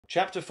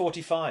Chapter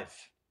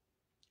 45.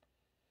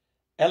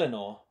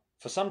 Eleanor,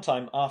 for some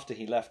time after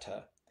he left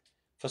her,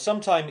 for some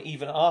time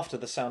even after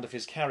the sound of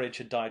his carriage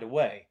had died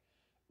away,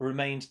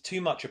 remained too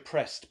much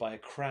oppressed by a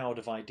crowd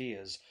of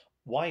ideas,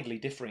 widely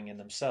differing in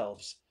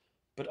themselves,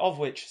 but of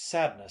which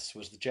sadness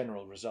was the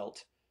general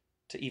result,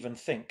 to even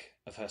think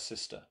of her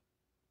sister.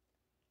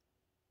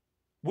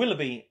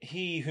 Willoughby,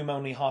 he whom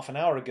only half an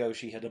hour ago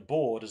she had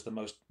abhorred as the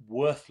most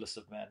worthless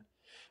of men,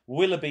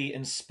 Willoughby,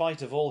 in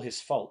spite of all his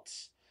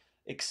faults,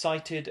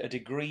 excited a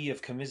degree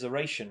of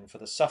commiseration for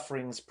the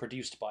sufferings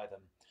produced by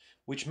them,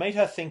 which made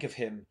her think of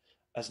him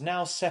as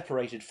now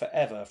separated for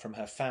ever from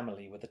her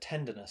family with a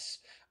tenderness,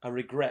 a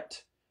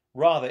regret,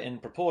 rather in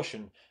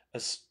proportion,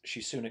 as she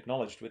soon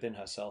acknowledged within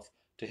herself,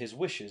 to his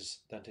wishes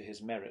than to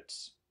his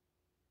merits.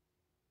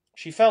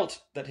 She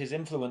felt that his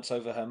influence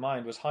over her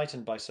mind was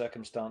heightened by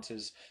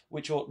circumstances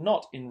which ought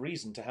not in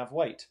reason to have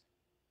weight,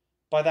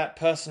 by that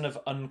person of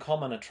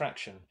uncommon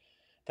attraction,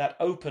 that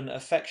open,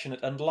 affectionate,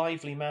 and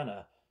lively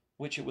manner,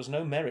 which it was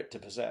no merit to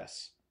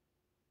possess,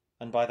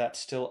 and by that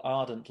still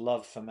ardent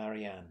love for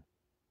Marianne,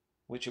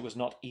 which it was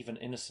not even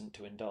innocent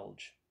to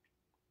indulge.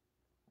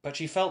 But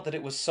she felt that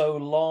it was so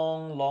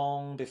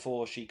long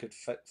before she could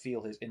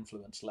feel his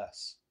influence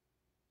less.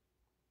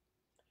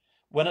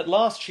 When at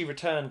last she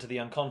returned to the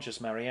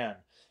unconscious Marianne,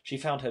 she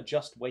found her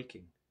just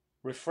waking,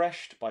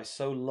 refreshed by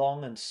so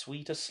long and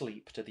sweet a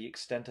sleep to the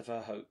extent of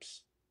her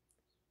hopes.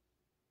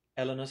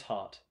 Eleanor's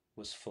heart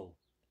was full.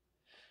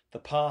 The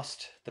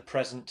past, the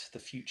present, the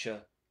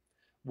future,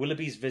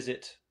 Willoughby's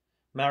visit,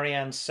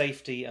 Marianne's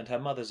safety, and her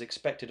mother's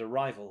expected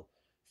arrival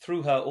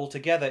threw her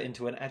altogether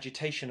into an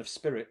agitation of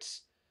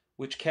spirits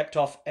which kept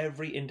off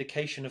every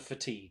indication of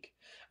fatigue,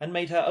 and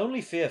made her only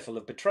fearful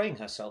of betraying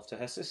herself to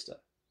her sister.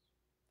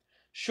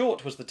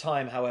 Short was the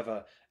time,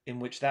 however, in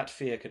which that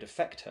fear could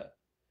affect her,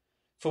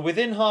 for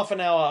within half an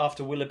hour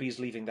after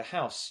Willoughby's leaving the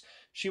house,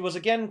 she was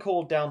again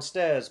called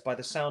downstairs by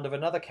the sound of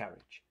another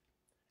carriage.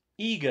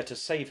 Eager to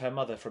save her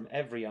mother from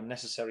every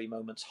unnecessary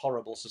moment's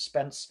horrible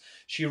suspense,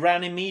 she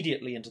ran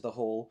immediately into the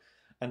hall,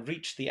 and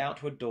reached the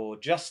outward door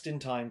just in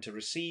time to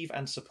receive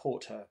and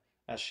support her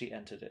as she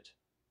entered it.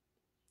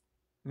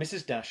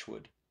 Mrs.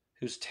 Dashwood,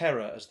 whose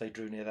terror as they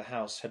drew near the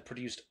house had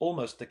produced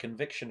almost the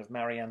conviction of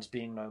Marianne's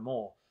being no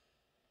more,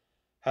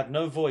 had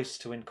no voice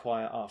to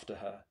inquire after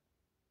her,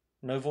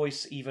 no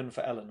voice even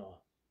for Eleanor.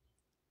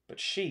 But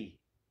she,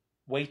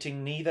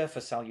 waiting neither for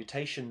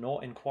salutation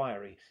nor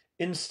inquiry,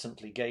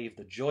 instantly gave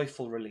the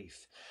joyful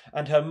relief,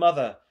 and her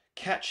mother,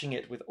 catching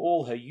it with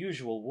all her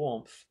usual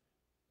warmth,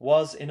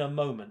 was in a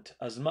moment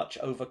as much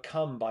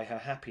overcome by her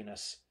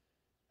happiness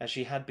as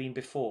she had been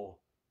before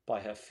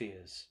by her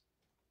fears.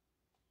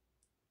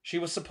 She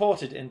was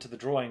supported into the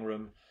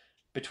drawing-room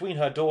between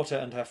her daughter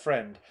and her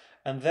friend,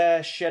 and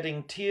there,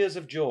 shedding tears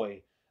of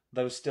joy,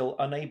 though still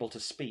unable to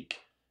speak,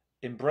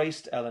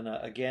 embraced Eleanor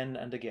again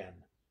and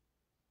again,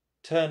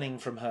 turning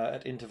from her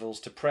at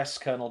intervals to press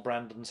Colonel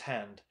Brandon's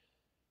hand,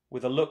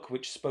 with a look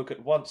which spoke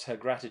at once her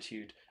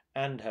gratitude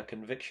and her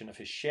conviction of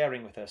his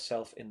sharing with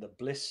herself in the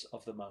bliss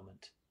of the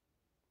moment.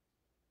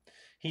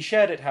 He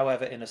shared it,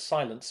 however, in a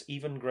silence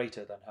even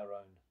greater than her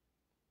own.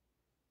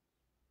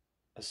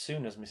 As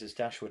soon as Mrs.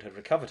 Dashwood had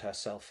recovered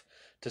herself,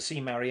 to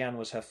see Marianne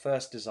was her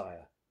first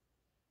desire,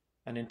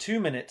 and in 2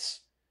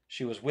 minutes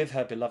she was with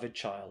her beloved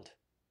child,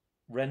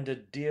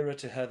 rendered dearer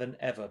to her than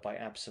ever by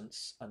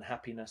absence,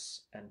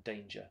 unhappiness, and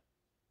danger.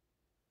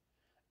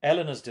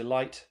 Eleanor's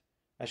delight,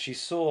 as she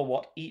saw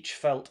what each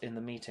felt in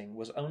the meeting,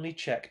 was only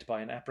checked by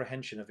an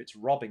apprehension of its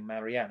robbing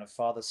Marianne of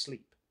father's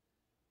sleep.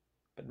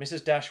 But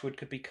Mrs. Dashwood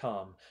could be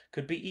calm,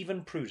 could be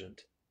even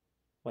prudent,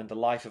 when the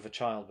life of a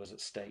child was at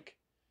stake,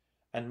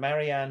 and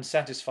Marianne,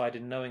 satisfied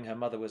in knowing her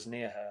mother was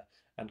near her,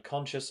 and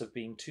conscious of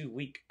being too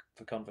weak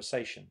for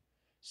conversation,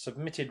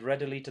 submitted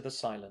readily to the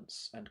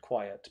silence and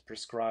quiet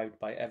prescribed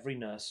by every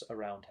nurse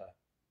around her.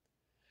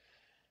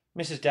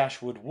 Mrs.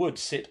 Dashwood would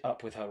sit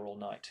up with her all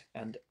night,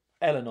 and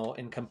Eleanor,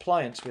 in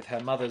compliance with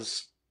her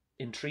mother's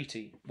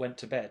entreaty, went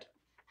to bed.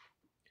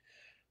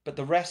 But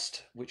the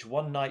rest which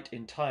one night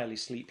entirely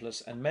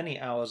sleepless and many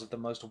hours of the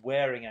most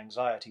wearing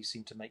anxiety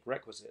seemed to make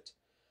requisite,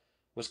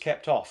 was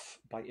kept off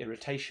by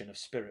irritation of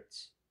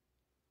spirits.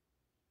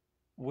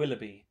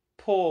 Willoughby,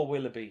 poor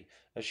Willoughby,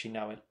 as she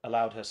now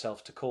allowed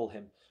herself to call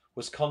him,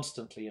 was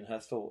constantly in her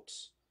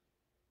thoughts.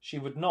 She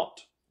would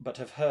not but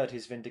have heard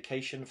his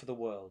vindication for the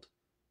world,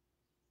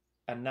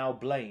 and now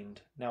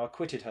blamed, now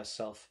acquitted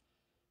herself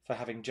for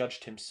having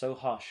judged him so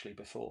harshly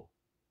before.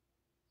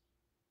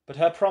 But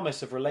her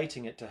promise of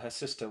relating it to her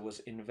sister was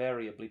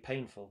invariably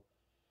painful.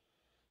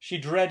 She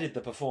dreaded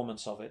the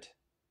performance of it,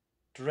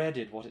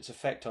 dreaded what its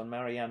effect on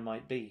Marianne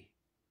might be,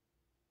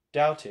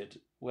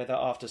 doubted whether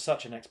after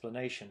such an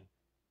explanation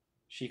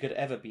she could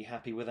ever be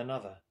happy with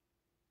another,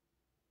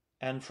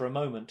 and for a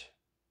moment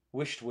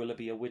wished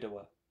Willoughby a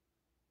widower.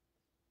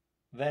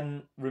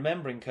 Then,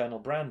 remembering Colonel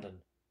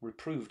Brandon,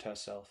 reproved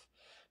herself,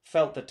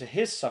 felt that to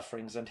his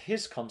sufferings and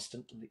his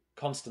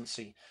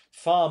constancy,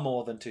 far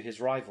more than to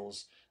his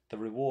rivals, the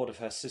reward of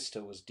her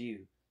sister was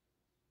due,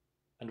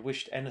 and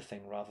wished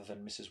anything rather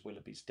than Mrs.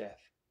 Willoughby's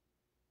death.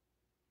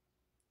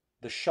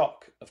 The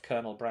shock of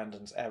Colonel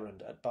Brandon's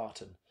errand at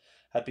Barton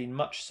had been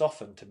much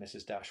softened to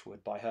Mrs.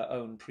 Dashwood by her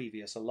own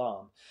previous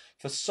alarm,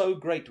 for so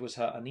great was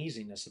her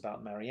uneasiness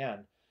about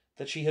Marianne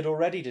that she had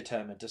already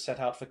determined to set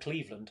out for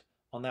Cleveland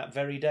on that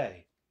very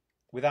day,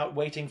 without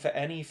waiting for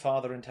any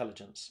farther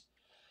intelligence,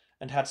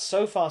 and had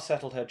so far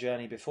settled her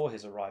journey before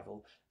his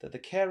arrival that the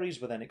Careys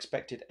were then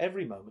expected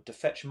every moment to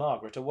fetch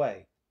Margaret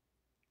away,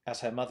 as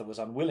her mother was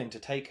unwilling to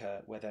take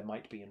her where there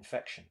might be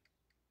infection.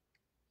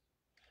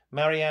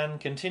 Marianne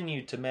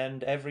continued to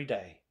mend every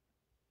day,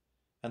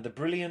 and the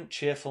brilliant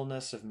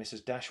cheerfulness of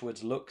Mrs.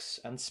 Dashwood's looks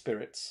and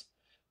spirits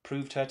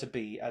proved her to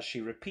be, as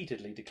she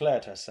repeatedly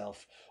declared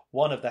herself,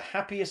 one of the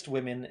happiest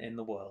women in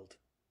the world.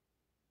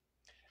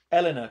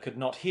 Elinor could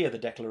not hear the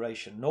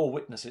declaration, nor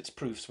witness its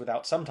proofs,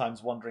 without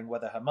sometimes wondering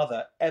whether her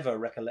mother ever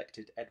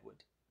recollected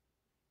Edward.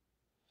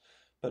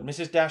 But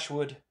Mrs.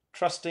 Dashwood,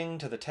 trusting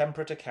to the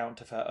temperate account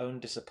of her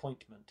own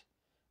disappointment,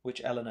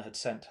 which Elinor had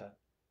sent her,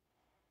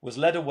 was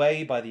led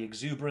away by the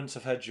exuberance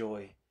of her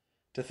joy,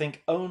 to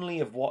think only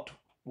of what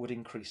would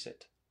increase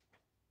it.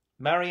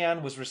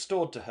 Marianne was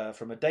restored to her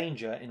from a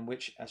danger in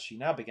which, as she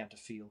now began to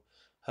feel,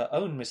 her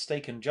own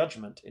mistaken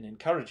judgment in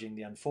encouraging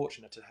the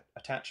unfortunate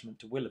attachment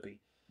to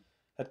Willoughby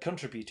had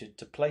contributed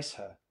to place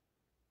her,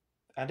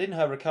 and in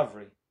her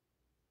recovery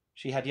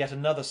she had yet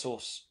another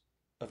source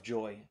of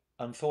joy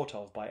unthought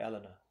of by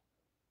Elinor.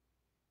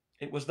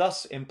 It was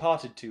thus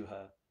imparted to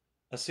her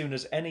as soon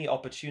as any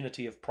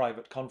opportunity of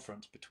private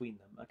conference between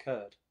them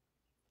occurred.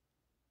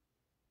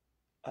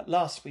 "At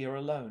last we are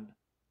alone.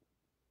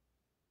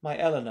 My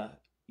Elinor,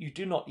 you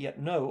do not yet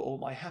know all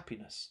my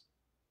happiness.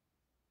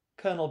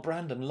 Colonel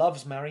Brandon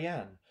loves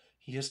Marianne.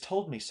 He has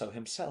told me so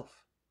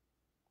himself."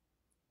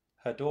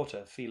 Her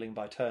daughter, feeling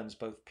by turns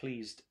both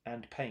pleased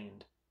and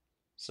pained,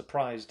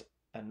 surprised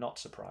and not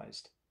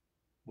surprised,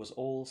 was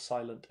all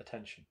silent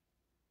attention.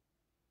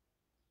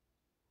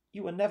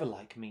 "You were never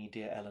like me,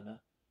 dear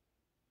Elinor,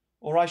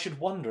 or I should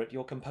wonder at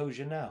your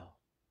composure now.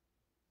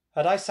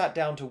 Had I sat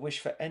down to wish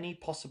for any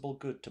possible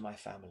good to my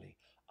family,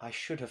 I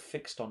should have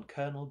fixed on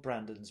Colonel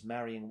Brandon's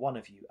marrying one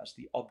of you as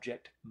the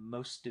object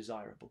most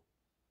desirable.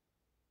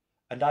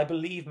 And I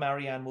believe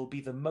Marianne will be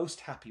the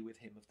most happy with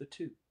him of the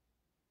two."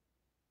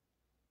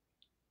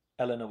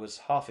 Elinor was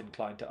half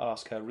inclined to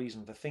ask her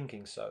reason for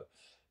thinking so,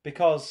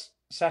 because,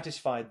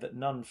 satisfied that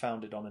none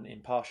founded on an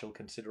impartial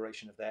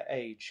consideration of their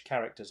age,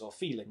 characters, or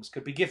feelings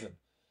could be given.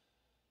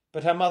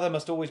 But her mother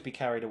must always be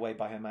carried away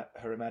by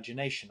her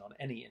imagination on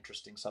any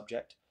interesting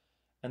subject,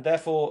 and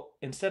therefore,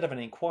 instead of an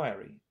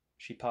inquiry,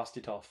 she passed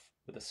it off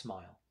with a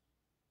smile.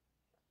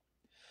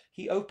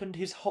 "He opened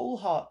his whole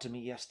heart to me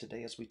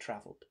yesterday as we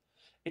travelled.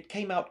 It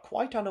came out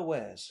quite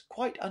unawares,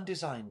 quite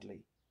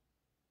undesignedly.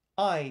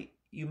 I,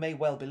 you may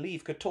well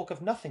believe, could talk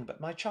of nothing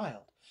but my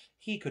child.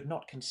 He could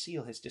not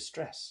conceal his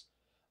distress.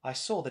 I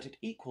saw that it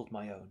equalled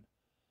my own,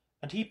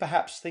 and he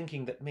perhaps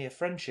thinking that mere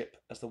friendship,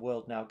 as the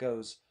world now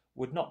goes,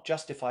 would not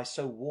justify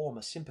so warm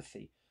a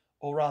sympathy,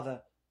 or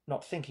rather,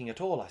 not thinking at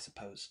all, I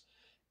suppose,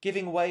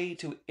 giving way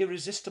to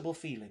irresistible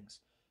feelings,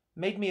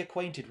 made me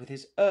acquainted with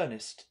his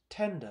earnest,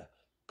 tender,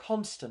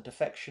 constant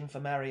affection for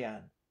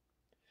Marianne.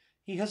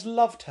 He has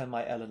loved her,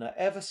 my Elinor,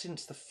 ever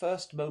since the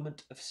first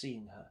moment of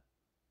seeing her."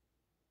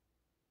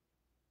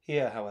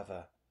 Here,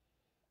 however,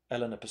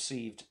 Elinor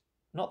perceived,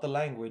 not the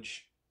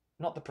language,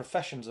 not the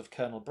professions of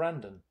Colonel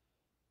Brandon,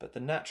 but the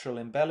natural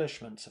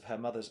embellishments of her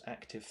mother's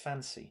active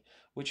fancy,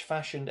 which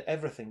fashioned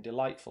everything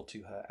delightful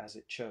to her as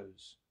it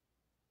chose.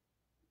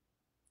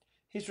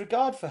 "His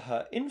regard for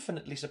her,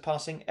 infinitely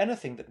surpassing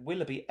anything that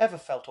Willoughby ever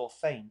felt or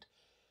feigned,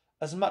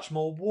 as much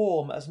more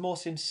warm, as more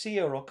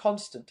sincere or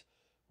constant,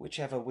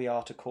 whichever we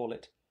are to call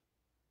it,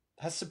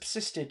 has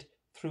subsisted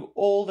through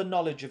all the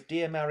knowledge of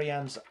dear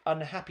Marianne's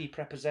unhappy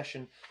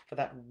prepossession for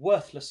that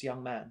worthless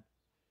young man,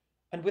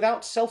 and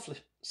without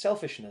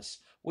selfishness,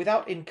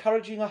 without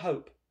encouraging a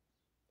hope.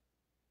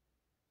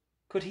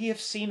 Could he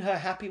have seen her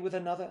happy with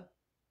another?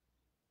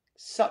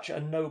 Such a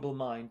noble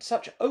mind,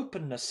 such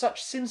openness,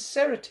 such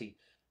sincerity,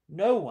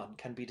 no one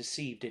can be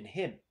deceived in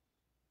him."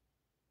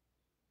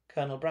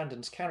 "Colonel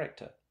Brandon's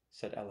character,"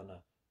 said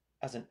Elinor,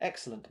 "as an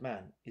excellent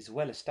man, is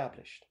well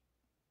established."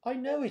 "I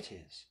know it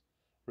is,"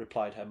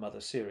 replied her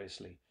mother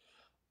seriously,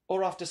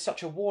 "or after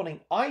such a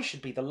warning I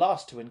should be the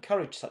last to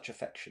encourage such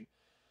affection,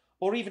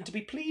 or even to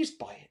be pleased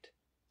by it.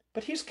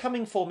 But his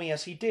coming for me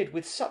as he did,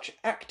 with such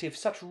active,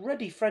 such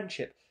ready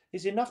friendship,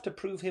 is enough to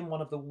prove him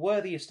one of the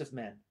worthiest of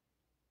men."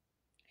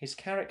 "His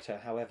character,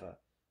 however,"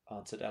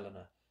 answered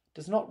Elinor,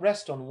 "does not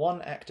rest on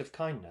one act of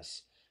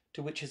kindness,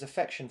 to which his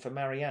affection for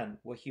Marianne,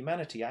 were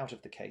humanity out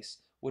of the case,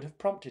 would have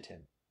prompted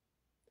him.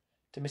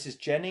 To Mrs.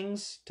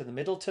 Jennings, to the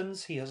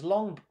Middletons, he has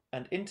long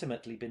and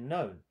intimately been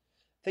known.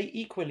 They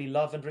equally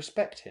love and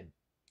respect him,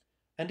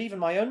 and even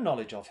my own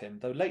knowledge of him,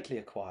 though lately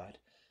acquired,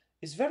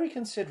 is very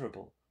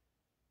considerable,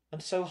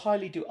 and so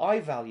highly do I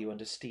value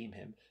and esteem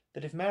him,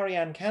 that if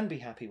Marianne can be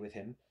happy with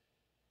him,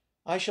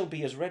 I shall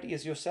be as ready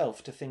as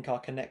yourself to think our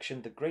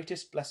connection the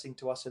greatest blessing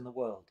to us in the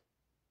world.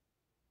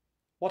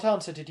 What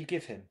answer did you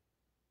give him?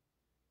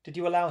 Did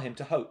you allow him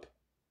to hope?"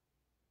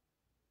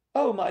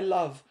 "Oh, my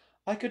love,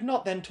 I could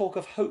not then talk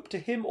of hope to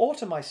him or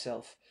to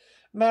myself.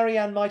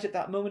 Marianne might at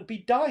that moment be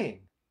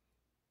dying.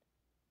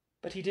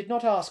 But he did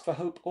not ask for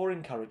hope or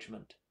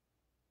encouragement.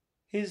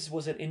 His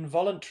was an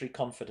involuntary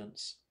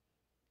confidence,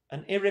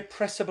 an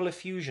irrepressible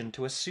effusion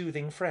to a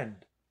soothing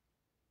friend,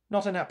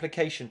 not an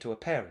application to a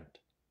parent.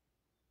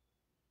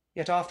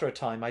 Yet after a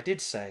time I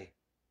did say,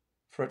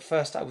 for at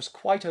first I was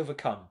quite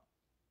overcome,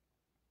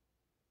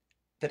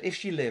 that if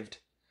she lived,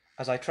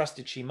 as I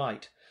trusted she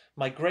might,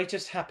 my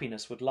greatest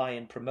happiness would lie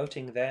in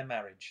promoting their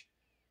marriage.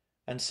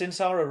 And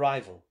since our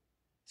arrival,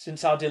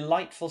 since our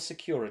delightful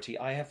security,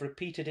 I have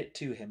repeated it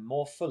to him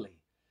more fully,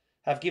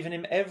 have given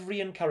him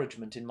every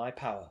encouragement in my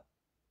power.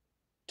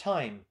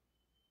 Time,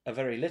 a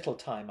very little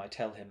time, I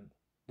tell him,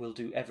 will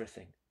do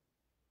everything.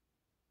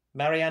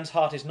 Marianne's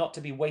heart is not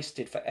to be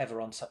wasted for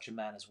ever on such a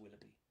man as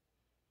Willoughby.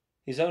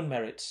 His own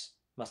merits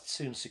must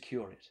soon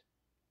secure it.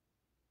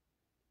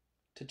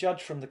 To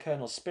judge from the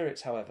Colonel's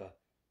spirits, however,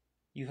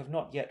 you have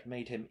not yet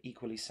made him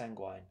equally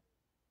sanguine.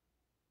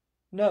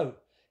 No,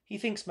 he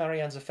thinks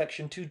Marianne's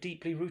affection too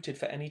deeply rooted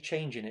for any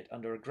change in it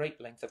under a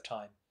great length of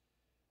time,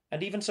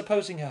 and even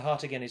supposing her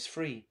heart again is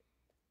free,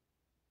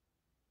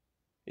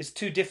 is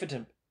too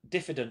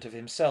diffident of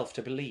himself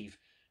to believe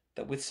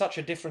that with such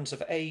a difference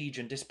of age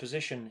and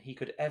disposition he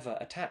could ever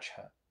attach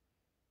her.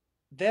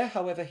 There,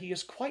 however, he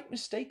is quite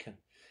mistaken.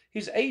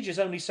 His age is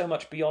only so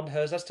much beyond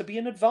hers as to be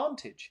an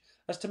advantage,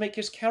 as to make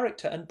his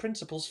character and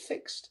principles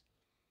fixed.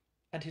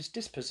 And his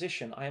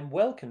disposition, I am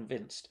well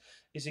convinced,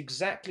 is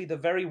exactly the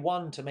very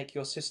one to make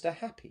your sister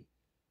happy.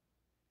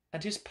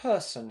 And his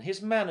person,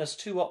 his manners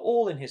too, are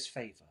all in his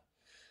favour.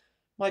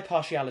 My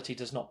partiality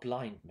does not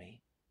blind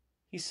me.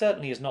 He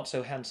certainly is not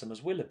so handsome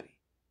as Willoughby.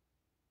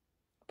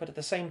 But at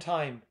the same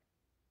time,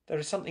 there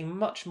is something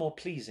much more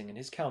pleasing in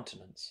his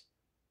countenance.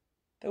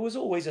 There was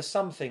always a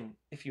something,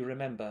 if you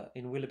remember,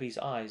 in Willoughby's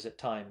eyes at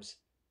times,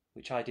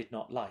 which I did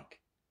not like.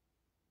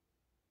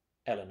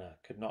 Eleanor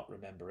could not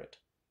remember it,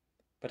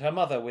 but her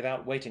mother,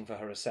 without waiting for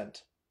her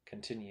assent,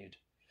 continued.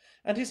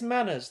 And his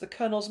manners, the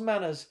Colonel's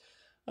manners,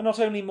 are not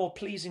only more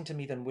pleasing to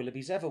me than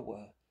Willoughby's ever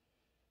were,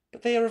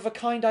 but they are of a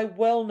kind I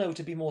well know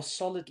to be more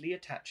solidly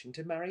attaching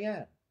to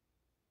Marianne.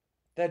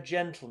 Their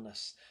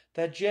gentleness,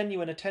 their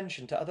genuine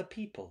attention to other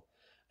people,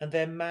 and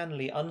their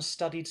manly,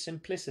 unstudied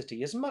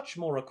simplicity is much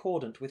more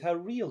accordant with her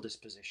real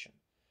disposition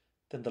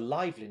than the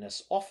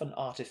liveliness, often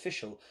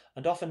artificial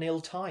and often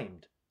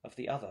ill-timed, of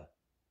the other.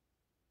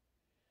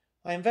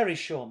 I am very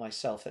sure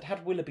myself that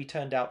had Willoughby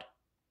turned out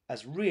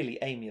as really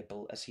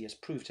amiable as he has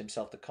proved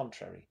himself the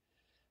contrary,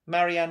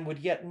 Marianne would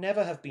yet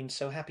never have been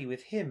so happy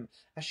with him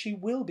as she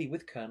will be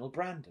with Colonel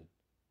Brandon.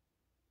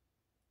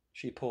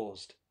 She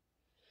paused.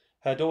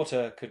 Her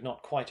daughter could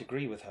not quite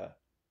agree with her,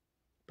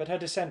 but her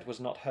dissent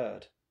was not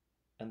heard,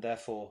 and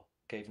therefore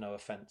gave no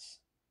offence.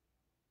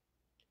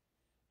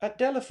 At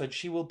Delaford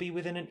she will be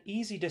within an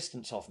easy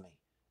distance of me,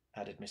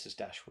 added Mrs.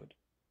 Dashwood,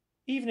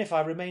 even if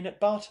I remain at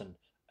Barton,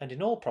 and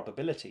in all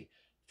probability,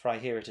 for I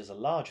hear it is a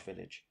large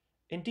village,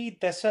 indeed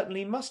there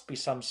certainly must be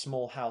some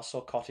small house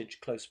or cottage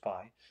close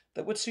by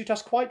that would suit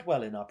us quite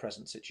well in our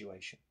present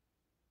situation.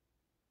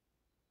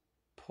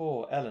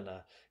 Poor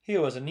Eleanor!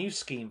 Here was a new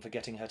scheme for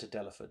getting her to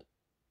Delaford,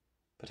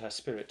 but her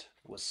spirit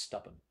was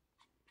stubborn.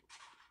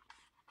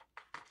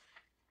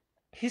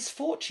 His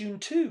fortune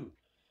too,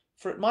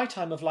 for at my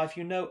time of life,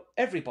 you know,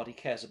 everybody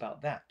cares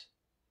about that.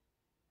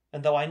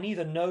 And though I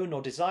neither know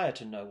nor desire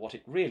to know what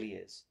it really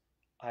is,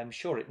 I am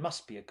sure it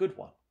must be a good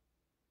one.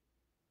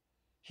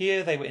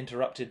 Here they were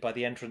interrupted by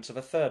the entrance of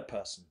a third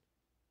person,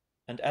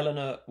 and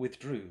Eleanor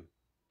withdrew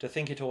to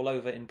think it all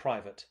over in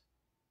private,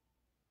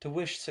 to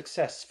wish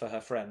success for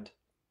her friend,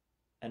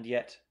 and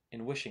yet,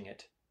 in wishing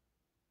it,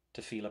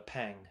 to feel a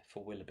pang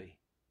for Willoughby.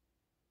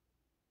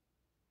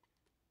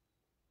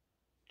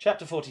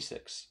 Chapter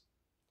 46.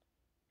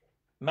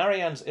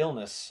 Marianne's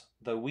illness,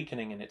 though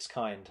weakening in its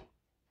kind,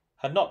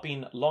 had not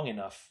been long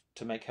enough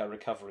to make her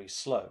recovery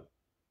slow,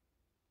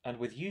 and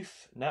with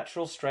youth,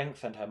 natural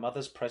strength, and her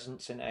mother's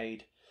presence in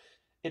aid,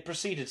 it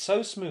proceeded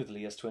so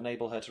smoothly as to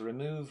enable her to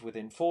remove,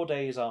 within 4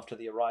 days after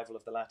the arrival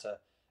of the latter,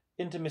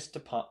 into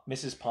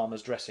Mrs.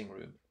 Palmer's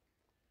dressing-room.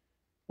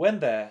 When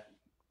there,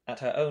 at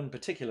her own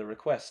particular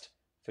request,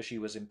 for she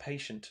was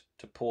impatient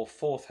to pour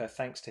forth her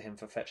thanks to him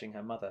for fetching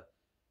her mother,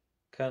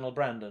 Colonel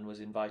Brandon was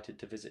invited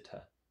to visit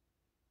her.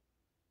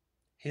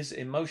 His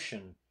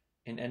emotion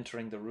in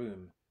entering the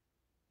room,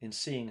 in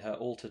seeing her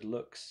altered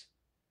looks,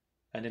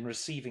 and in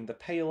receiving the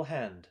pale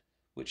hand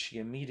which she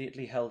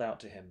immediately held out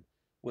to him,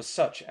 was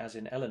such as,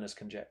 in Eleanor's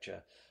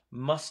conjecture,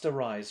 must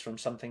arise from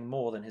something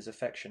more than his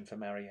affection for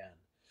Marianne,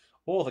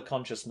 or the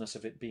consciousness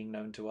of it being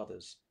known to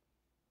others.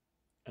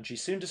 And she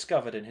soon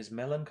discovered in his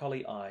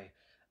melancholy eye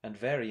and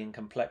varying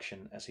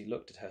complexion as he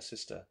looked at her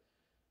sister,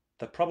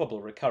 the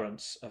probable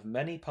recurrence of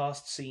many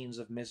past scenes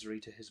of misery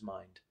to his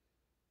mind,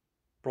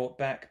 brought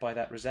back by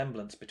that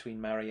resemblance between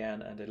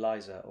Marianne and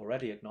Eliza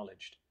already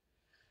acknowledged,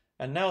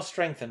 and now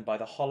strengthened by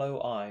the hollow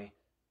eye,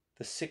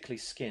 the sickly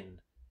skin,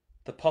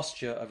 the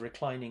posture of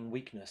reclining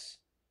weakness,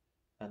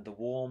 and the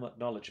warm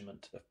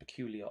acknowledgment of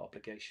peculiar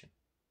obligation.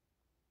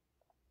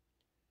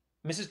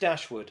 Mrs.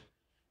 Dashwood,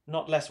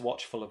 not less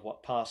watchful of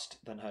what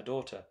passed than her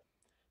daughter,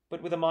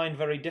 but with a mind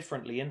very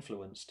differently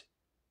influenced,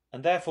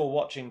 and therefore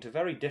watching to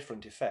very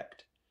different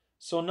effect,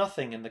 saw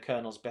nothing in the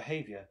Colonel's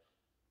behaviour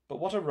but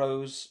what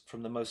arose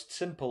from the most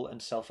simple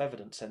and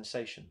self-evident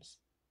sensations,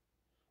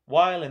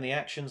 while in the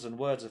actions and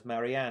words of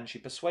Marianne she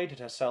persuaded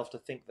herself to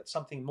think that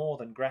something more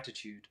than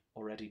gratitude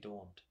already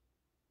dawned.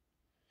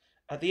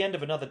 At the end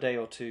of another day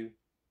or two,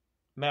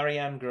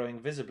 Marianne growing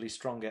visibly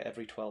stronger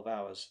every 12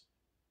 hours,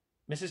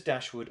 Mrs.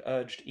 Dashwood,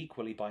 urged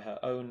equally by her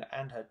own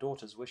and her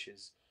daughter's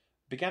wishes,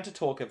 began to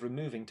talk of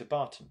removing to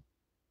Barton.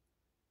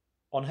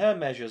 On her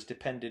measures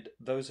depended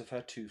those of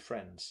her two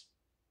friends.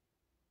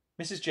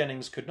 Mrs.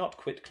 Jennings could not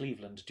quit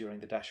Cleveland during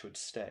the Dashwoods'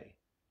 stay,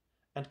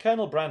 and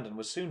Colonel Brandon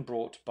was soon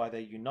brought by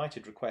their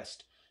united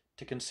request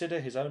to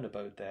consider his own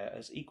abode there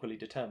as equally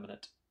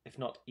determinate, if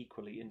not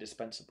equally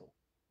indispensable.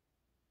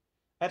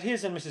 At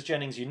his and Mrs.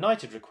 Jennings'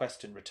 united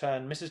request in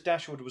return, Mrs.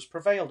 Dashwood was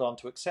prevailed on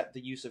to accept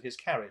the use of his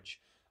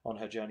carriage on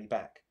her journey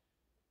back,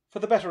 for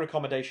the better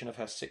accommodation of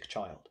her sick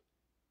child,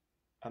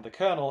 and the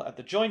Colonel, at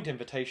the joint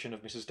invitation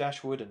of Mrs.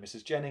 Dashwood and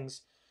Mrs.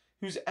 Jennings,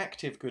 whose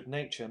active good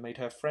nature made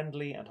her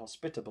friendly and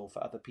hospitable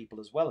for other people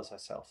as well as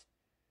herself,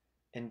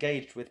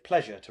 engaged with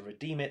pleasure to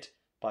redeem it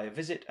by a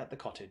visit at the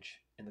cottage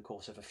in the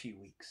course of a few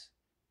weeks.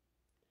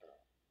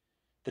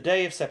 The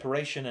day of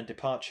separation and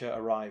departure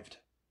arrived,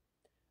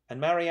 and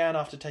Marianne,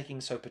 after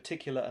taking so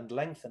particular and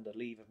lengthened a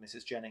leave of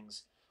Mrs.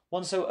 Jennings,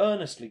 one so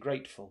earnestly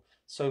grateful,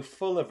 so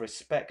full of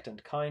respect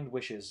and kind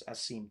wishes as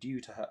seemed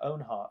due to her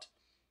own heart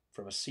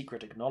from a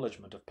secret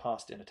acknowledgment of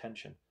past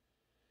inattention,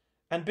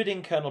 and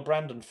bidding Colonel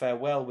Brandon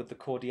farewell with the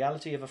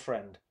cordiality of a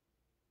friend,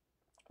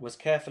 was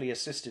carefully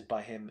assisted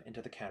by him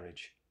into the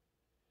carriage,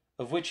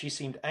 of which he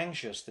seemed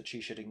anxious that she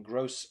should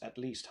engross at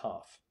least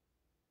half.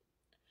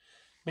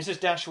 Mrs.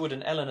 Dashwood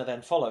and Eleanor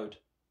then followed,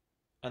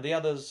 and the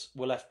others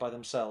were left by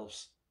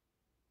themselves,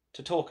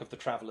 to talk of the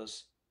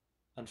travellers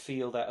and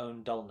feel their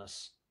own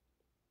dullness,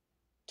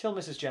 till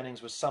Mrs.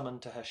 Jennings was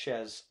summoned to her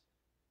chaise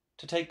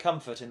to take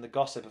comfort in the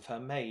gossip of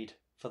her maid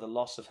for the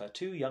loss of her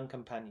two young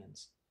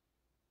companions,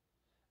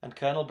 and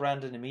Colonel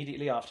Brandon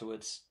immediately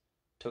afterwards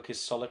took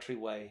his solitary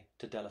way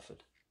to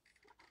Delaford.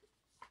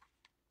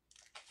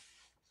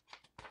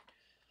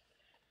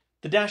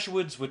 The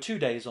Dashwoods were 2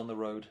 days on the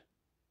road,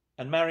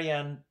 and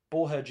Marianne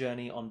bore her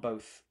journey on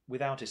both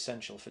without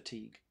essential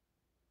fatigue.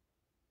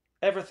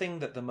 Everything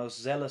that the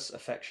most zealous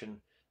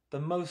affection, the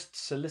most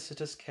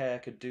solicitous care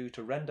could do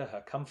to render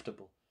her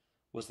comfortable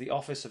was the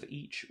office of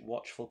each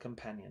watchful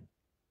companion,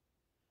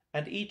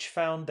 and each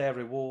found their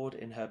reward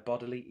in her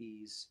bodily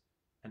ease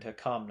and her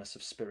calmness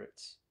of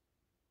spirits.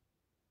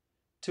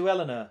 To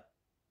Eleanor,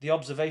 the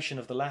observation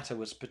of the latter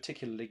was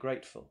particularly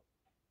grateful.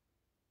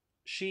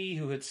 She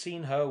who had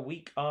seen her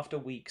week after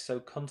week so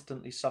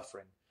constantly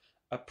suffering,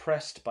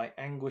 oppressed by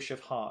anguish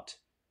of heart,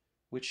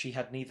 which she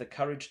had neither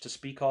courage to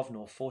speak of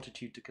nor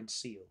fortitude to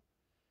conceal,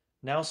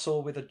 now saw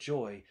with a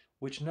joy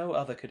which no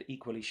other could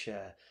equally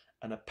share,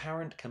 an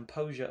apparent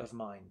composure of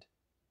mind,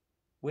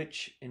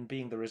 which, in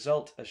being the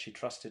result, as she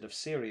trusted, of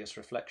serious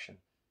reflection,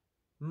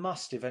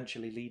 must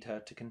eventually lead her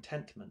to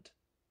contentment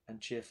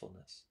and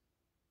cheerfulness.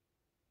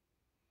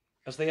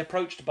 As they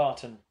approached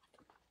Barton,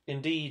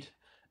 indeed,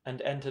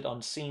 and entered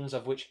on scenes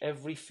of which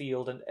every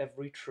field and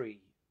every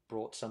tree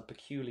brought some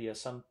peculiar,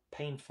 some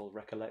painful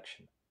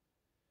recollection,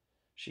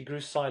 she grew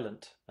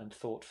silent and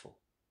thoughtful,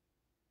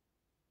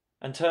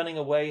 and turning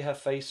away her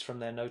face from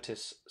their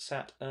notice,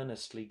 sat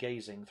earnestly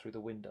gazing through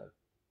the window.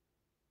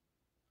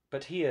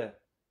 But here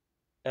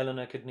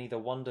Eleanor could neither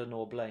wonder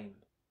nor blame,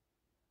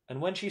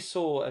 and when she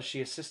saw, as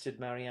she assisted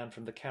Marianne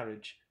from the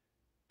carriage,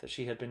 that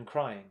she had been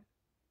crying,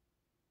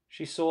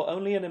 she saw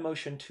only an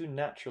emotion too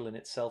natural in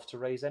itself to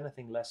raise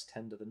anything less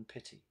tender than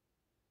pity,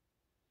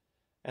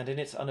 and in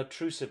its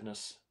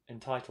unobtrusiveness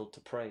entitled to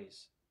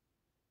praise.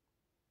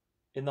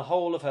 In the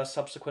whole of her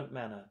subsequent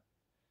manner,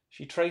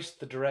 she traced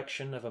the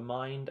direction of a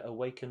mind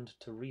awakened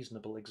to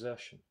reasonable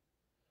exertion,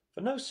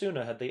 for no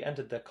sooner had they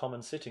entered their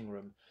common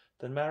sitting-room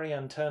than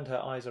Marianne turned her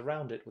eyes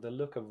around it with a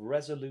look of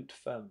resolute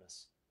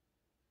firmness,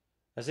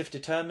 as if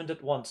determined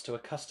at once to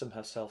accustom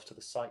herself to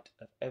the sight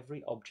of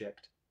every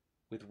object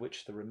with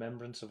which the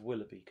remembrance of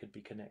Willoughby could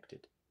be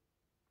connected.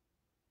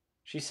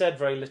 She said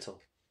very little,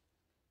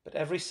 but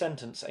every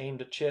sentence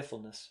aimed at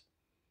cheerfulness,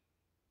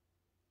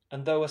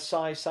 and though a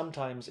sigh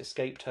sometimes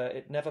escaped her,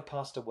 it never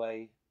passed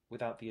away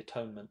without the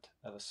atonement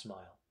of a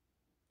smile.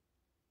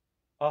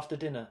 After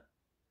dinner,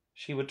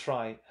 she would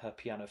try her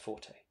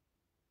pianoforte.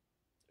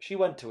 She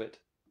went to it,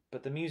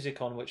 but the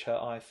music on which her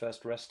eye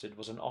first rested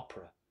was an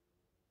opera,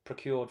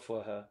 procured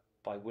for her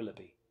by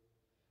Willoughby,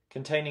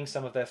 containing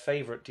some of their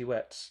favourite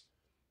duets,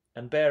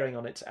 and bearing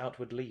on its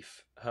outward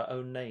leaf her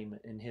own name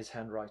in his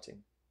handwriting.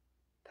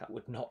 That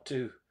would not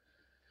do.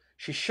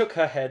 She shook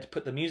her head,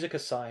 put the music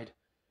aside,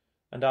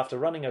 and after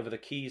running over the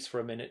keys for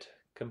a minute,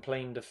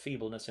 complained of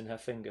feebleness in her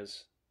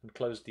fingers, and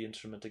closed the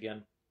instrument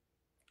again,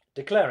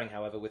 declaring,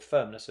 however, with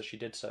firmness as she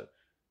did so,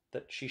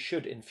 that she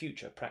should in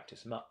future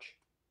practise much.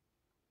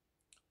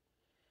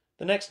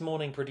 The next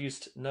morning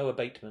produced no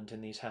abatement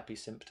in these happy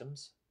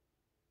symptoms.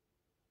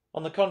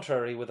 On the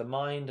contrary, with a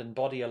mind and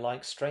body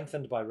alike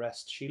strengthened by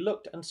rest, she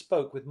looked and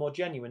spoke with more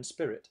genuine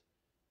spirit,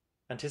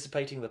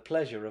 anticipating the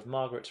pleasure of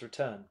Margaret's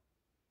return,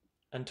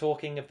 and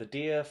talking of the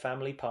dear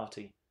family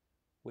party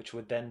which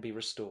would then be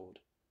restored,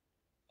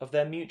 of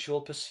their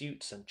mutual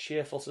pursuits and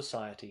cheerful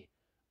society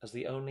as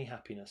the only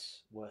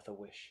happiness worth a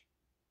wish.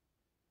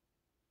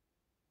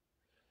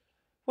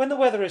 "When the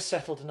weather is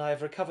settled and I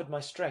have recovered my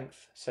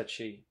strength," said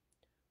she,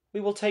 "we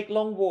will take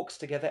long walks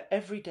together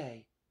every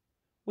day.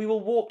 We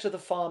will walk to the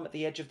farm at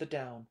the edge of the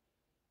down,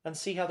 and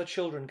see how the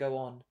children go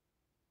on.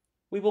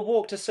 We will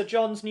walk to Sir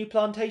John's new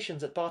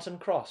plantations at Barton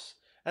Cross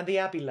and the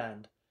Abbey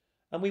land,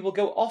 and we will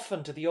go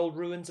often to the old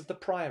ruins of the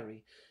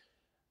Priory,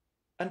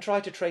 and try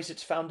to trace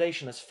its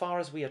foundation as far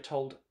as we are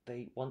told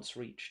they once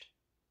reached.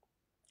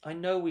 I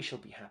know we shall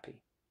be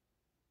happy.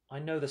 I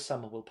know the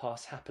summer will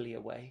pass happily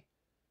away.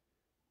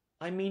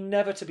 I mean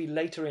never to be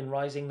later in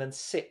rising than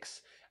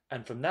 6,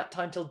 and from that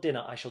time till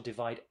dinner I shall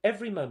divide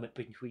every moment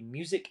between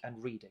music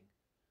and reading.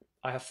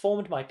 I have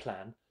formed my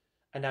plan,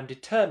 and am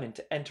determined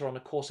to enter on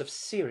a course of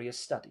serious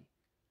study.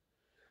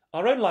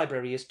 Our own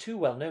library is too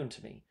well known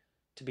to me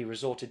to be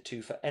resorted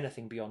to for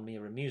anything beyond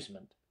mere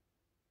amusement.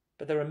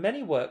 But there are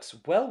many works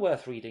well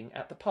worth reading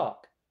at the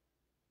park,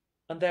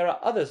 and there are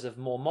others of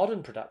more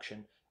modern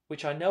production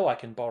which I know I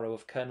can borrow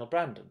of Colonel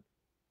Brandon.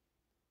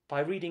 By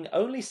reading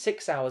only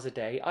 6 hours a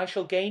day, I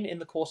shall gain in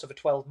the course of a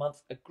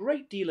 12-month a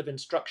great deal of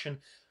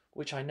instruction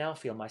which I now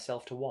feel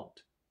myself to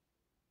want."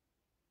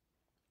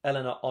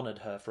 Elinor honoured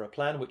her for a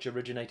plan which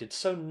originated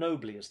so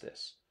nobly as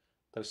this,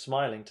 though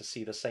smiling to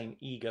see the same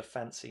eager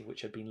fancy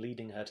which had been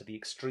leading her to the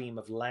extreme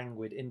of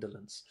languid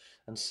indolence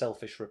and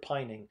selfish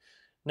repining,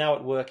 now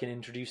at work in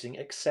introducing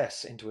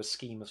excess into a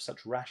scheme of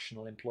such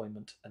rational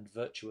employment and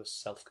virtuous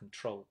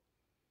self-control.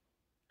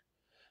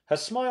 Her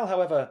smile,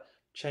 however,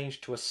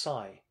 changed to a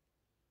sigh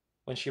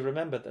when she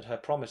remembered that her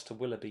promise to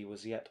Willoughby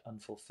was yet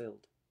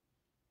unfulfilled,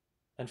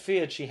 and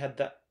feared she had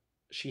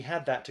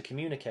that to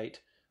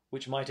communicate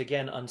which might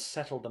again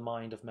unsettle the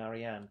mind of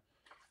Marianne,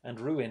 and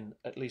ruin,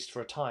 at least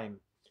for a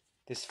time,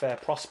 this fair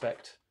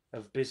prospect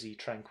of busy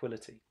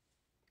tranquillity.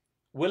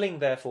 Willing,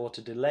 therefore,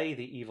 to delay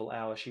the evil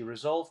hour, she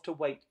resolved to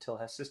wait till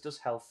her sister's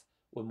health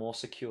were more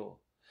secure,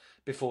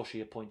 before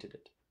she appointed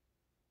it.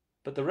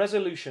 But the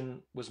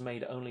resolution was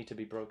made only to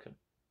be broken.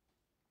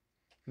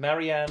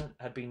 Marianne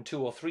had been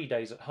 2 or 3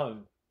 days at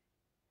home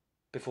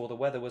before the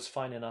weather was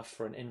fine enough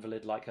for an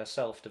invalid like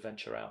herself to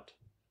venture out.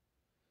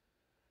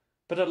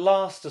 But at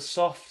last a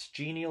soft,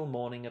 genial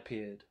morning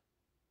appeared,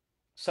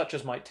 such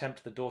as might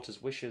tempt the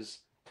daughter's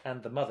wishes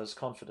and the mother's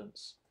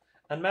confidence,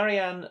 and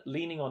Marianne,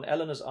 leaning on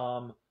Elinor's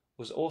arm,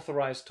 was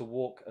authorized to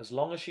walk as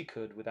long as she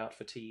could without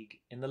fatigue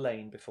in the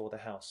lane before the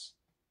house.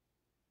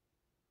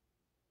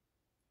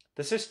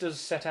 The sisters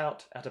set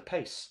out at a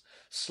pace,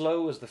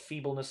 slow as the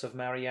feebleness of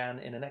Marianne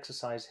in an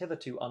exercise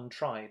hitherto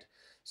untried,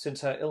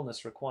 since her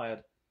illness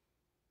required,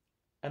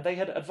 and they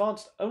had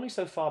advanced only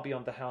so far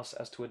beyond the house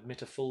as to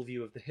admit a full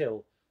view of the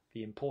hill,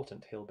 the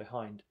important hill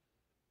behind.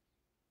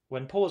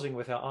 When pausing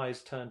with her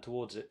eyes turned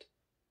towards it,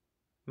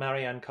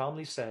 Marianne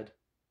calmly said,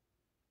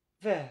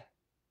 "There,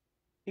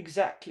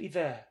 exactly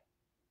there,"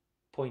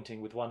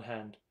 pointing with one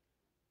hand.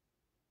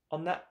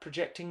 "On that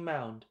projecting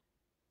mound,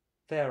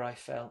 there I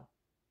fell,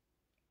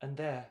 and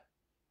there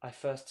I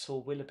first saw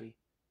Willoughby."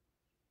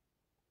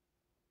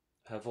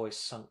 Her voice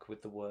sunk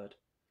with the word,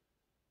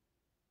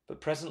 but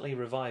presently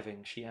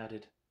reviving, she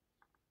added,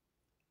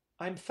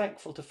 "I am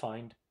thankful to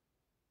find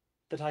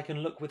that I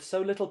can look with so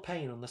little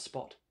pain on the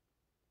spot.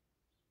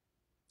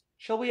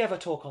 Shall we ever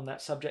talk on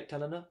that subject,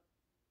 Elinor?"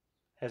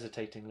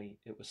 Hesitatingly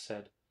it was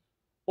said.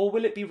 "Or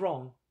will it be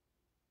wrong?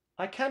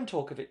 I can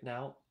talk of it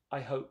now,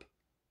 I hope,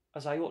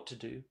 as I ought to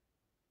do."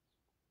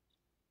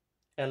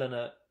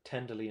 Elinor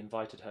tenderly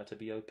invited her to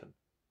be open.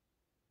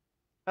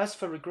 "As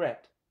for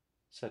regret,"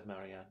 said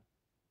Marianne,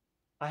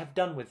 "I have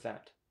done with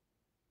that.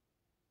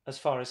 As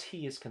far as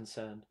he is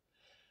concerned,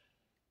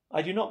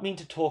 I do not mean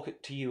to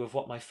talk to you of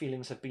what my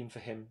feelings have been for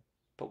him,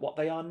 but what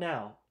they are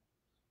now.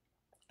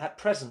 At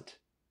present,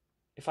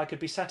 if I could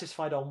be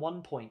satisfied on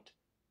one point,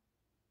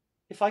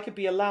 if I could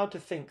be allowed to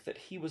think that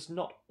he was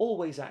not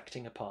always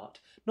acting a part,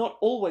 not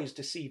always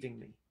deceiving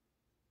me,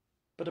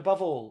 but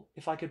above all,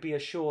 if I could be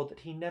assured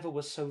that he never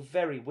was so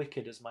very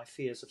wicked as my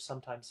fears have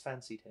sometimes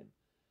fancied him,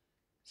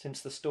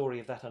 since the story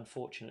of that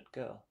unfortunate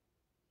girl."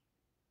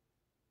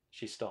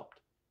 She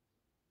stopped.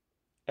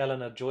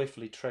 Elinor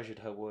joyfully treasured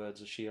her words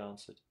as she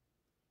answered,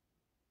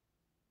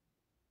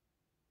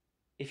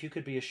 "If you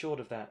could be assured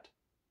of that,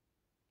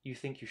 you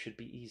think you should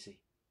be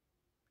easy."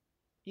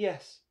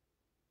 "Yes.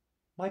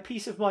 My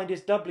peace of mind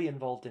is doubly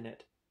involved in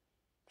it,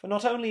 for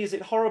not only is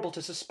it horrible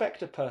to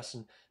suspect a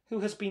person who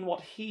has been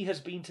what he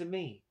has been to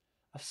me,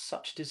 of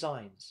such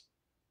designs,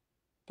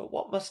 but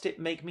what must it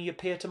make me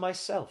appear to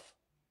myself?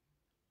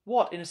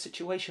 What, in a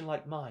situation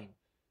like mine,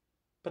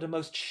 but a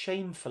most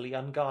shamefully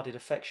unguarded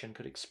affection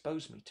could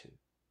expose me to?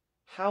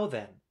 How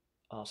then,"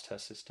 asked her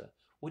sister,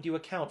 "would you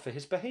account for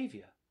his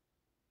behaviour?"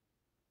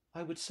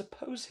 "I would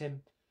suppose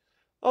him,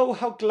 oh,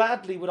 how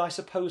gladly would I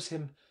suppose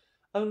him,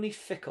 only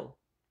fickle,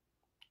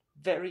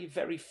 very,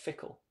 very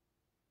fickle."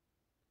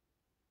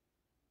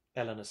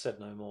 Eleanor said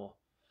no more.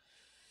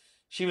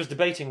 She was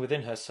debating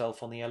within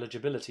herself on the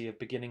eligibility of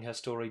beginning her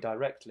story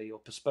directly or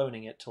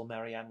postponing it till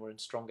Marianne were in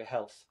stronger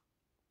health,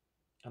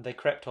 and they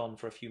crept on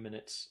for a few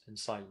minutes in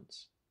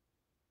silence.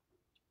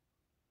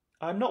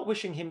 "I'm not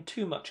wishing him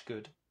too much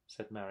good,"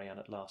 said Marianne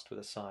at last with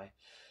a sigh,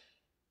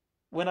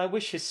 "when I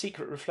wish his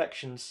secret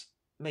reflections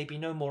may be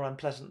no more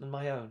unpleasant than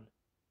my own.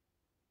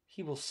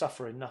 He will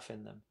suffer enough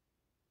in them.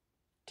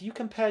 Do you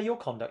compare your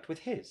conduct with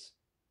his?"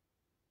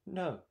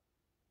 "No.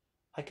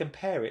 I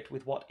compare it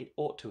with what it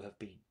ought to have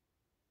been.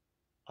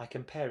 I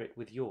compare it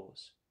with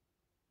yours.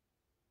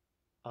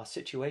 Our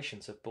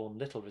situations have borne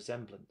little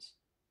resemblance."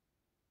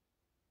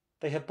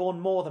 "They have borne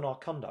more than our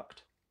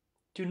conduct.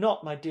 Do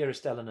not, my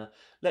dearest Eleanor,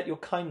 let your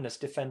kindness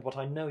defend what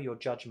I know your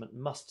judgment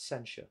must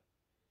censure.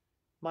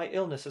 My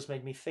illness has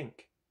made me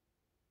think.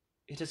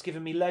 It has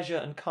given me leisure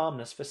and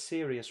calmness for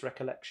serious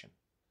recollection.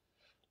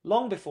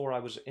 Long before I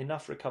was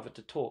enough recovered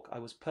to talk, I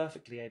was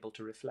perfectly able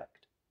to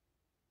reflect.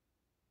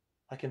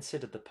 I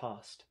considered the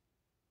past.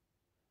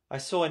 I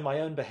saw in my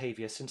own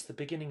behaviour since the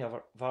beginning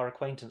of our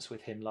acquaintance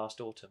with him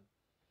last autumn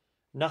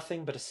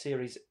nothing but a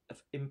series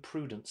of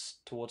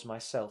imprudence towards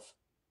myself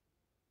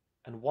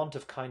and want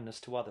of kindness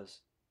to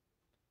others.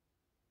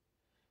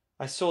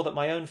 I saw that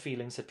my own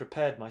feelings had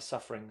prepared my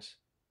sufferings,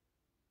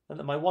 and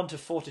that my want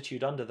of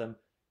fortitude under them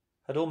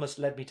had almost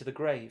led me to the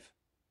grave.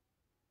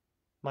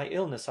 My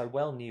illness, I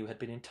well knew, had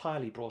been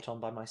entirely brought on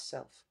by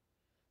myself,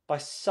 by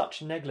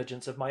such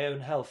negligence of my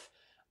own health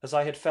as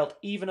I had felt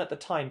even at the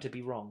time to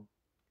be wrong.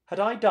 Had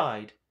I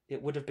died,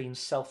 it would have been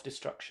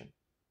self-destruction.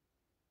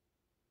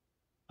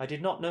 I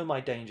did not know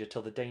my danger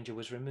till the danger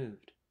was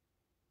removed,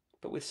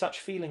 but with such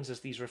feelings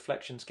as these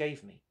reflections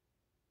gave me,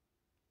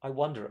 I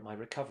wonder at my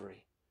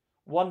recovery,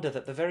 wonder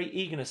that the very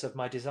eagerness of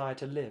my desire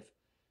to live,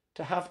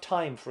 to have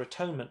time for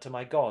atonement to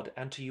my God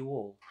and to you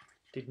all,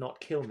 did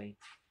not kill me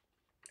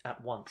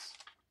at once.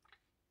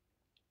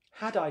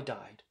 Had I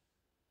died,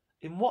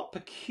 in what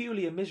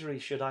peculiar misery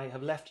should I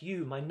have left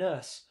you, my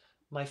nurse,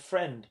 my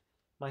friend,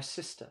 my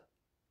sister?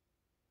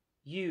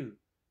 You,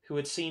 who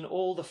had seen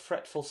all the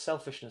fretful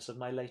selfishness of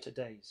my later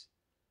days,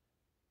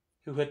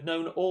 who had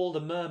known all the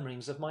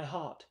murmurings of my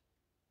heart.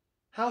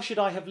 How should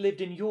I have lived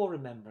in your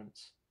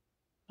remembrance?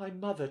 My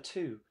mother,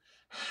 too.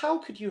 How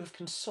could you have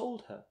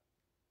consoled her?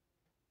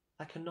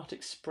 I cannot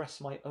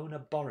express my own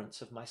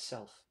abhorrence of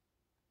myself.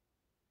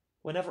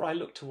 Whenever I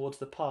looked towards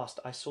the past,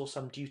 I saw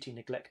some duty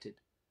neglected,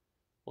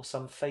 or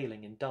some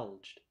failing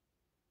indulged.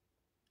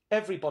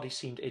 Everybody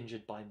seemed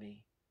injured by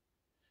me.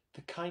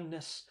 The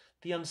kindness,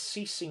 the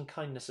unceasing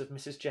kindness of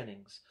Mrs.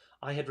 Jennings,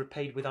 I had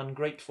repaid with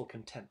ungrateful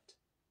contempt.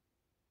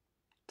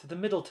 To the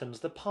Middletons,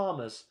 the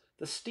Palmers,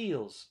 the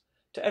Steeles,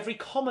 to every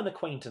common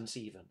acquaintance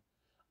even,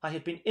 I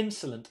had been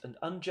insolent and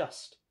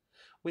unjust,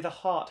 with a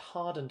heart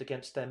hardened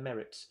against their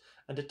merits,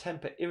 and a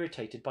temper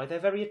irritated by their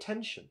very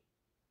attention.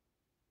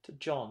 To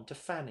John, to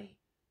Fanny,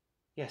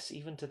 yes,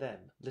 even to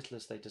them, little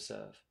as they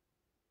deserve,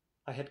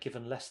 I had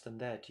given less than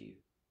their due.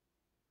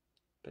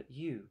 But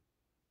you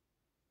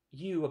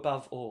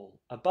above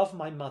all, above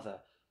my mother,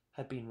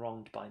 had been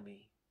wronged by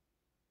me.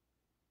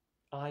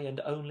 I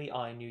and only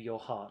I knew your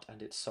heart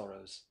and its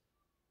sorrows.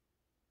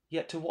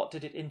 Yet to what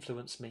did it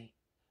influence me?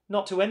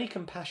 Not to any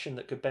compassion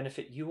that could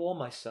benefit you or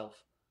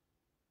myself.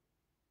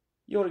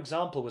 Your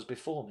example was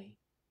before me,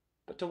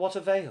 but to what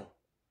avail?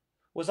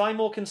 Was I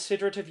more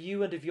considerate of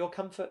you and of your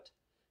comfort?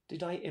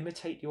 Did I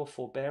imitate your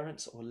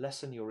forbearance or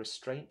lessen your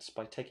restraints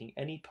by taking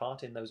any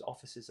part in those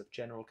offices of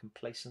general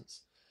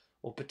complaisance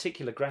or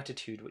particular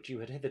gratitude which you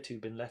had hitherto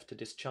been left to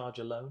discharge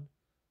alone?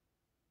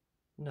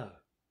 No,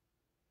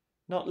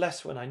 not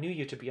less when I knew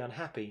you to be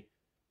unhappy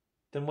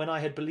than when I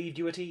had believed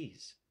you at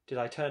ease, did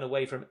I turn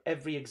away from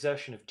every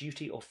exertion of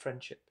duty or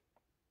friendship,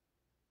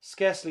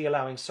 scarcely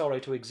allowing sorrow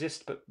to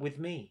exist but with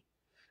me,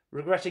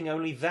 regretting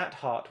only that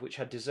heart which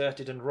had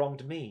deserted and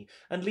wronged me,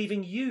 and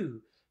leaving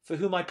you, for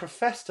whom I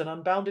professed an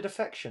unbounded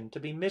affection, to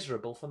be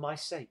miserable for my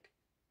sake.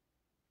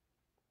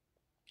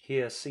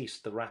 Here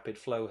ceased the rapid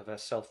flow of her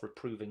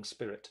self-reproving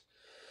spirit,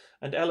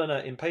 and Eleanor,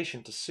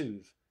 impatient to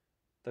soothe,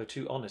 though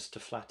too honest to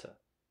flatter,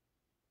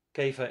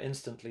 gave her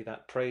instantly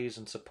that praise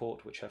and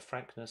support which her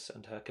frankness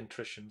and her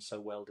contrition so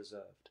well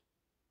deserved.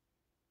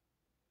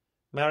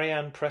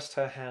 Marianne pressed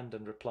her hand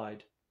and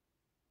replied,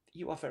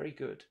 "You are very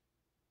good.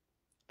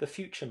 The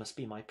future must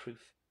be my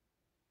proof.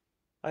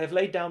 I have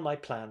laid down my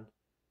plan,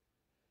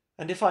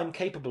 and if I am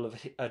capable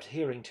of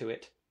adhering to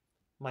it,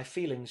 my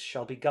feelings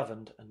shall be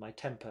governed and my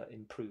temper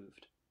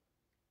improved.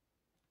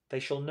 They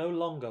shall no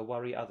longer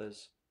worry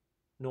others,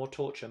 nor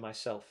torture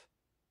myself.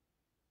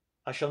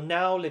 I shall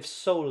now live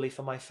solely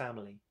for my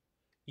family.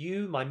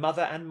 You, my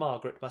mother and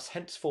Margaret, must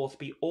henceforth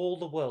be all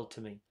the world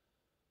to me.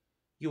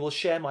 You will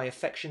share my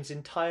affections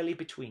entirely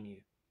between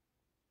you.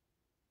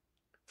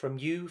 From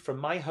you, from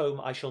my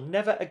home, I shall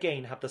never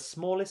again have the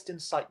smallest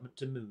incitement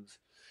to move,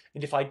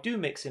 and if I do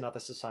mix in other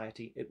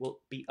society, it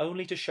will be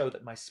only to show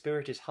that my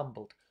spirit is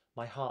humbled,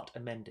 my heart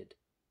amended,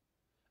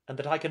 and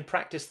that I can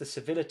practice the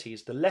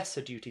civilities, the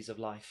lesser duties of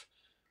life,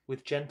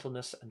 with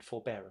gentleness and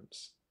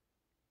forbearance.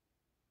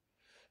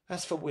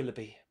 As for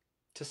Willoughby,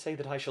 to say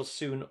that I shall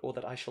soon or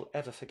that I shall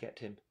ever forget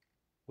him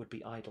would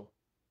be idle.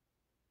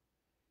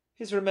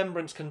 His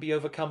remembrance can be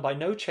overcome by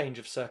no change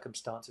of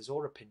circumstances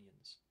or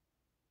opinions,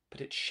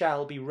 but it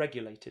shall be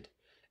regulated,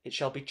 it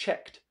shall be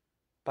checked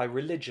by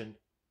religion,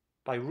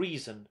 by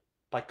reason,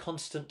 by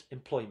constant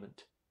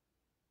employment.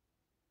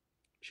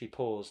 She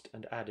paused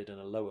and added in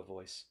a lower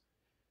voice,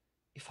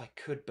 if I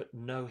could but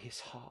know his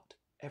heart,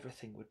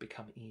 everything would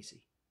become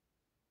easy.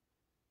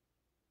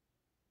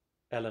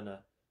 Eleanor,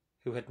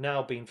 who had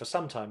now been for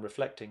some time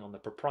reflecting on the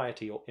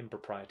propriety or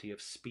impropriety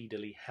of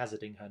speedily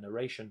hazarding her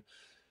narration,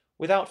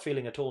 without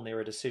feeling at all near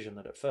a decision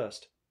than at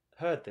first,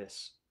 heard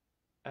this,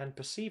 and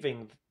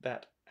perceiving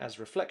that, as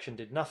reflection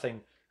did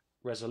nothing,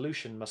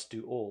 resolution must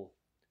do all,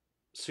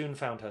 soon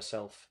found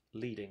herself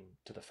leading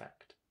to the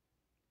fact.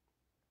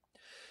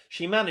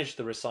 She managed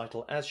the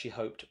recital, as she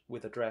hoped,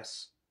 with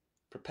address,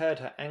 prepared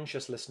her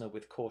anxious listener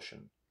with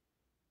caution,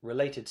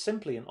 related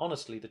simply and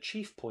honestly the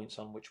chief points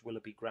on which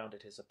Willoughby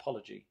grounded his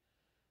apology,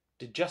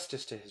 did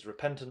justice to his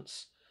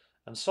repentance,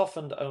 and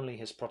softened only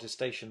his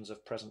protestations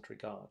of present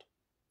regard.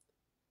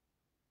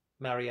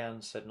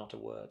 Marianne said not a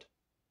word.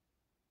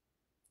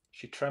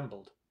 She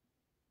trembled.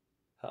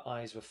 Her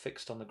eyes were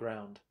fixed on the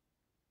ground,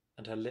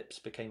 and her lips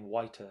became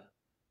whiter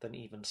than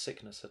even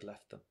sickness had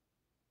left them.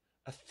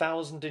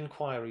 1,000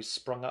 inquiries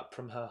sprung up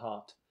from her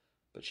heart,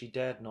 but she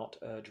dared not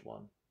urge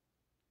one.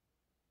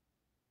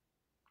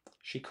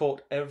 She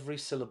caught every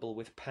syllable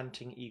with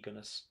panting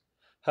eagerness.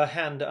 Her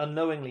hand,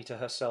 unknowingly to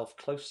herself,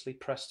 closely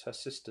pressed her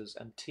sister's,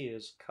 and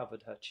tears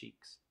covered her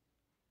cheeks.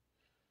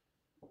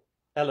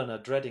 Eleanor,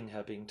 dreading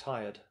her being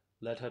tired,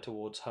 led her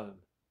towards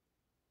home.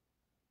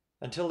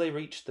 Until they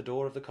reached the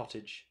door of the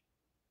cottage,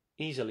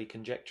 easily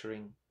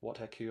conjecturing what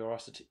her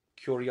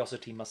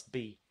curiosity must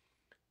be,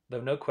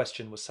 though no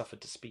question was suffered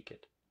to speak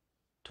it,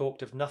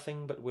 talked of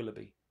nothing but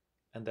Willoughby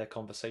and their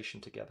conversation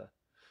together,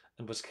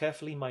 and was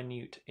carefully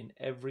minute in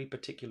every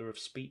particular of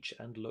speech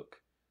and look,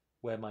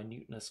 where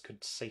minuteness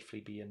could safely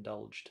be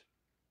indulged.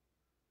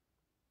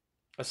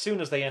 As soon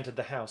as they entered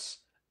the house,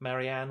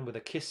 Marianne, with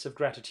a kiss of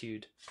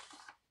gratitude,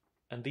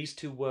 and these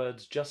 2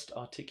 words just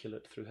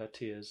articulate through her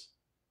tears,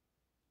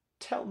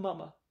 "Tell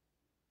mamma,"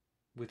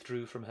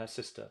 withdrew from her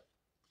sister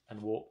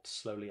and walked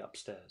slowly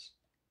upstairs.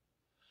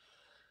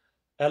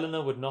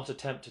 Eleanor would not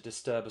attempt to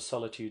disturb a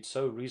solitude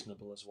so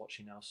reasonable as what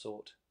she now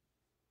sought,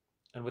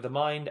 and with a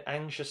mind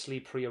anxiously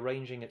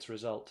prearranging its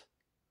result,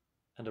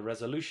 and a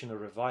resolution of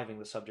reviving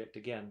the subject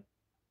again,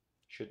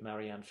 should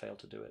Marianne fail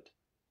to do it,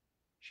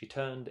 she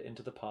turned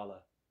into the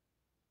parlour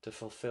to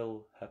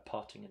fulfil her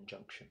parting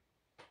injunction.